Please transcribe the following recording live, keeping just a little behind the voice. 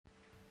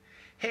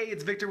Hey,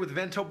 it's Victor with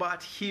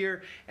VentoBot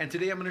here, and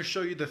today I'm going to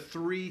show you the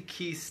 3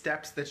 key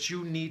steps that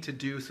you need to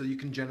do so you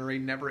can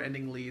generate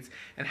never-ending leads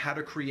and how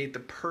to create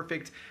the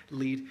perfect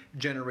lead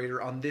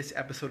generator on this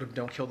episode of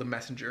Don't Kill the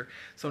Messenger.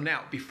 So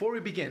now, before we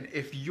begin,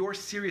 if you're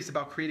serious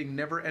about creating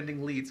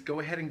never-ending leads,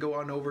 go ahead and go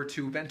on over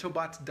to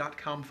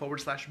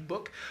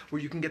ventobot.com/book,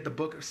 where you can get the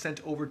book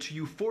sent over to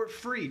you for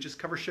free. Just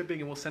cover shipping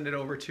and we'll send it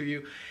over to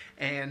you,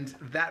 and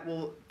that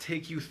will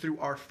take you through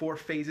our 4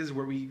 phases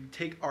where we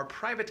take our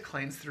private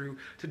clients through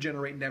to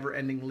generate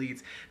never-ending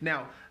leads.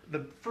 Now,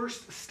 the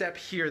first step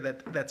here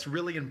that's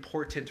really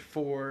important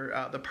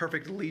for the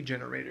perfect lead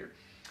generator,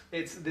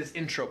 it's this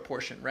intro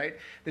portion, right?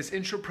 This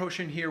intro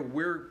portion here,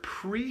 we're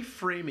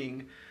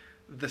pre-framing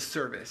the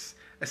service.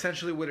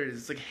 Essentially what it is,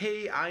 it's like,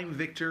 hey, I'm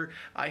Victor,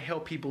 I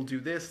help people do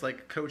this,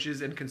 like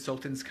coaches and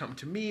consultants come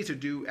to me to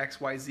do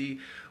XYZ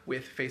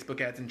with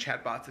Facebook ads and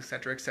chatbots,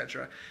 etc.,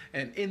 etc.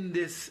 And in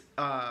this,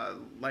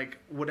 like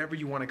whatever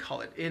you want to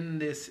call it, in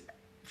this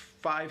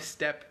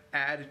 5-step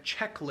ad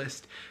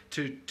checklist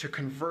to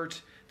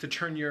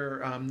turn your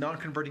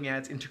non-converting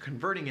ads into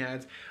converting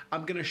ads,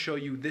 I'm going to show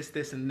you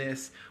this, and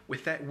this.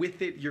 With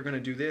it, you're going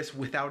to do this.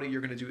 Without it, you're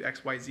going to do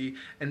X, Y, Z,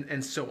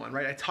 and so on,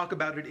 right? I talk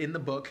about it in the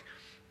book,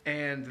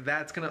 and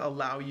that's going to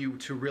allow you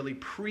to really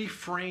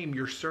pre-frame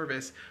your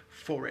service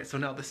for it. So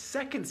now the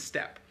second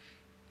step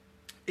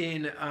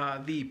in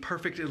the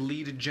perfect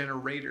lead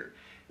generator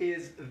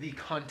is the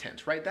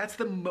content, right? That's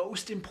the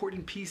most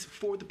important piece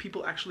for the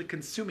people actually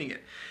consuming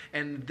it.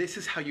 And this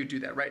is how you do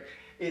that, right?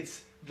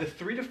 It's the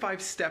 3 to 5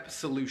 step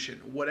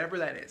solution, whatever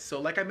that is. So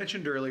like I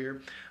mentioned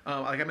earlier,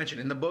 like I mentioned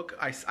in the book,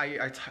 I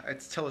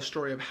tell a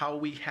story of how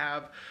we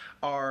have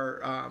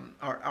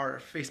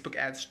our Facebook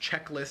ads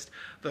checklist,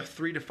 the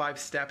 3 to 5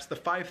 steps, the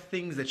 5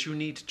 things that you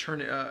need to turn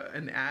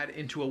an ad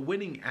into a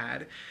winning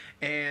ad.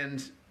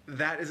 And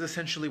that is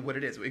essentially what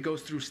it is. It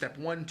goes through step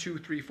 1, 2,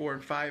 3, 4,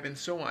 and 5, and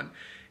so on,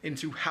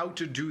 into how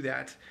to do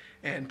that.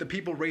 And the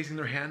people raising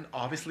their hand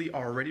obviously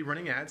are already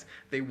running ads.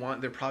 They're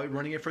probably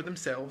running it for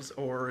themselves,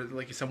 or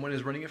like someone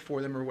is running it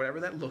for them, or whatever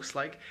that looks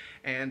like.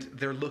 And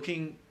they're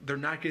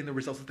not getting the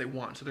results that they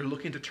want. So they're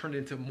looking to turn it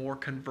into a more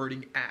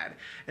converting ad.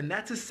 And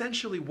that's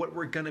essentially what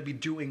we're going to be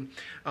doing.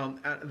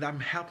 I'm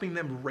helping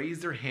them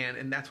raise their hand,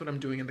 and that's what I'm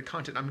doing in the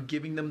content. I'm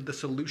giving them the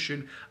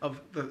solution of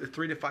the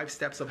 3 to 5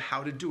 steps of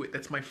how to do it.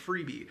 That's my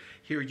freebie.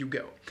 Here you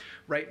go.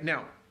 Right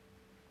now,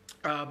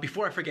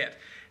 before I forget,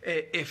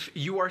 if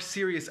you are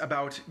serious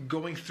about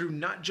going through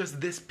not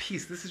just this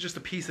piece, this is just a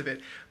piece of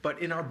it, but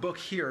in our book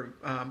here,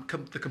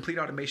 the Complete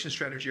Automation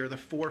Strategy, are the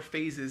 4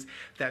 phases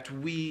that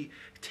we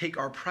take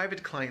our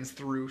private clients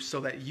through so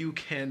that you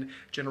can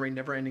generate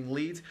never-ending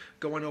leads.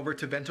 Go on over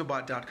to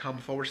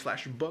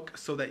ventobot.com/book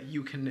so that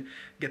you can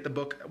get the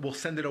book. We'll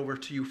send it over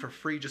to you for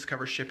free. Just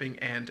cover shipping,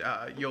 and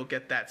you'll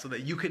get that so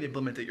that you can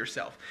implement it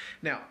yourself.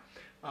 Now,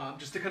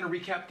 just to kind of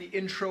recap the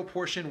intro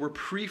portion, we're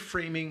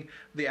pre-framing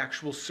the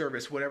actual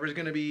service, whatever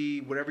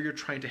you're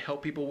trying to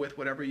help people with,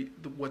 whatever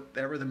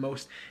the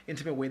most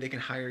intimate way they can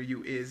hire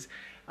you is.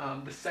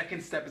 The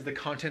second step is the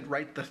content,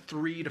 right? The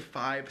 3 to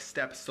 5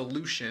 step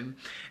solution.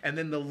 And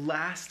then the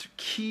last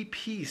key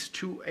piece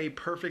to a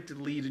perfect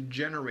lead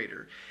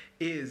generator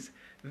is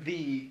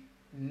the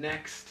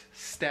next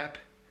step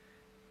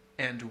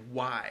and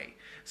why.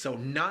 So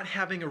not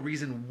having a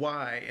reason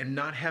why and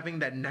not having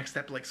that next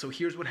step, like, so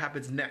here's what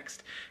happens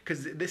next.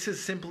 Because this is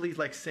simply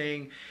like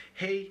saying,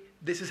 hey,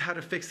 this is how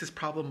to fix this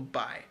problem,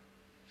 bye.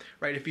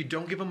 Right? If you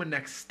don't give them a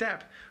next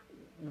step,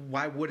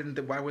 why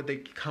would they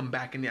come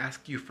back and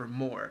ask you for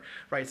more?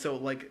 Right? So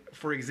like,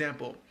 for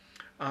example,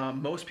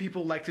 most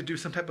people like to do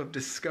some type of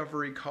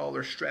discovery call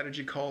or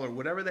strategy call or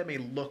whatever that may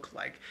look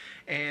like.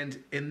 And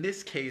in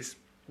this case,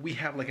 we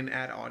have like an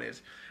ad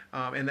audit.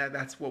 And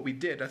that's what we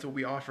did. That's what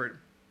we offered.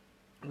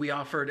 We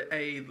offered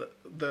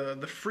the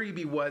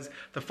freebie was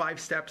the 5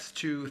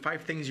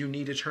 things you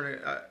need to turn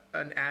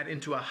an ad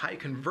into a high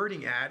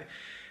converting ad.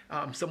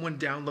 Someone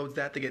downloads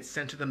that, they get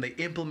sent to them, they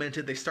implement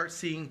it, they start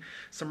seeing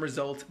some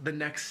results. The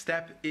next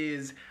step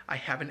is I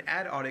have an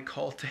ad audit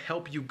call to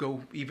help you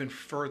go even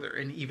further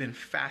and even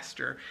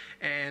faster.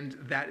 And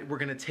that we're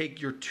going to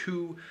take your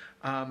 2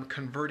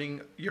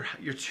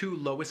 your 2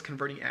 lowest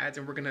converting ads,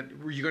 and you're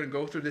gonna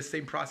go through this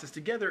same process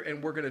together,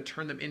 and we're gonna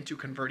turn them into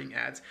converting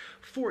ads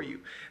for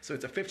you. So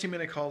it's a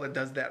 15-minute call that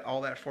does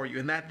all that for you,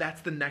 and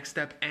that's the next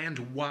step and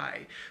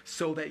why,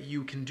 so that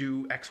you can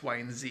do X, Y,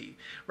 and Z,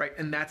 right?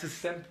 And that's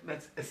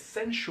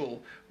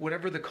essential.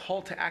 Whatever the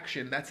call to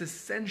action, that's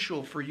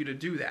essential for you to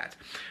do that,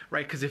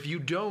 right? Because if you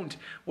don't,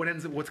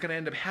 what's gonna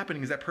end up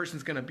happening is that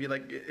person's gonna be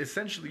like,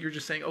 essentially, you're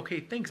just saying, okay,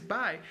 thanks,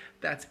 bye,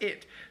 that's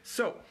it.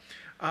 So.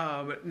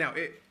 Now,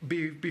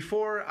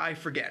 before I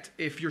forget,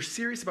 if you're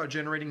serious about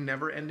generating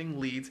never-ending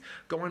leads,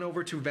 go on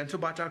over to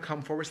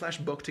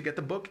ventobot.com/book to get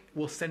the book.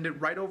 We'll send it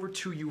right over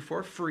to you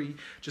for free.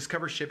 Just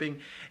cover shipping,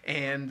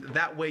 and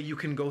that way you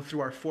can go through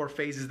our 4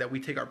 phases that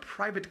we take our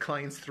private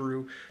clients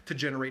through to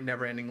generate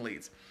never-ending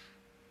leads.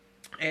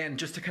 And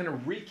just to kind of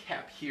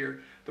recap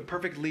here, the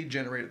perfect lead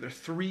generator, there's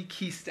 3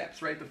 key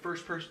steps, right? The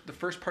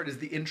first part is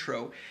the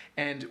intro.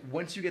 And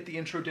once you get the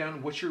intro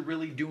down, what you're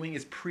really doing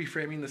is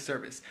pre-framing the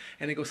service.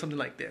 And it goes something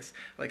like this.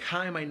 Like,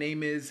 hi, my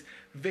name is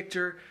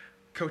Victor.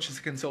 Coaches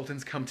and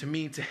consultants come to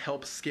me to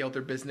help scale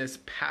their business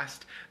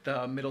past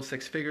the middle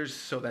 6 figures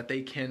so that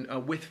they can,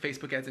 with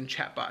Facebook ads and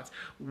chatbots.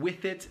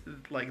 With it,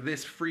 like,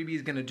 this freebie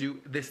is going to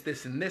do this,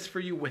 this, and this for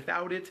you.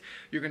 Without it,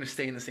 you're going to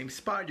stay in the same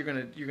spot. You're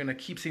going to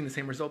keep seeing the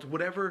same results.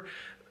 Whatever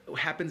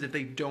happens if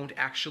they don't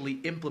actually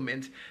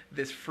implement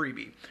this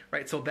freebie,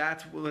 right? So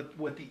that's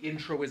what the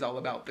intro is all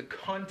about. The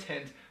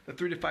content, the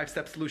 3 to 5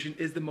 step solution,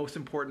 is the most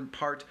important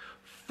part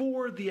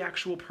for the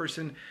actual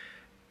person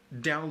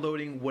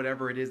downloading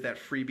whatever it is that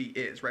freebie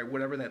is, right?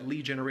 Whatever that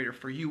lead generator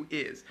for you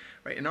is,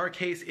 right? In our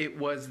case, it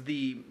was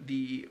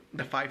the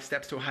 5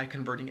 steps to a high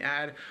converting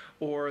ad,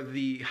 or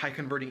the high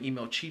converting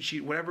email cheat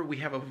sheet, whatever. We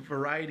have a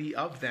variety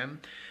of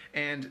them,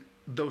 and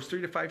those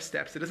 3 to 5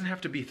 steps, it doesn't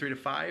have to be 3 to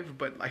 5,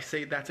 but I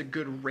say that's a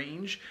good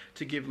range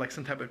to give like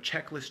some type of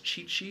checklist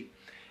cheat sheet.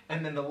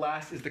 And then the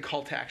last is the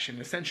call to action.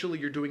 Essentially,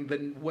 you're doing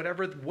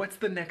what's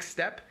the next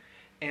step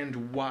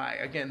and why.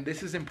 Again,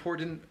 this is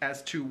important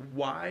as to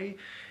why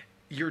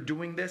you're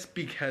doing this,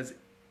 because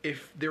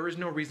if there is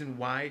no reason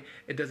why,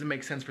 it doesn't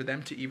make sense for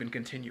them to even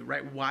continue,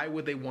 right? Why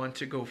would they want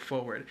to go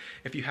forward?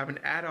 If you have an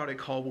ad audit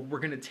call, well, we're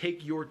going to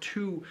take your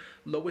 2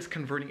 lowest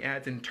converting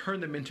ads and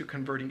turn them into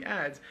converting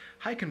ads,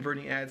 high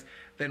converting ads,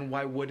 then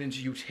why wouldn't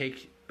you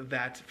take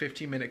that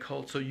 15-minute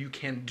call so you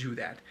can do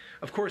that?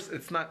 Of course,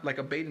 it's not like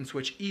a bait and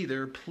switch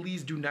either.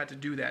 Please do not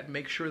do that.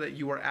 Make sure that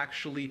you are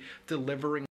actually delivering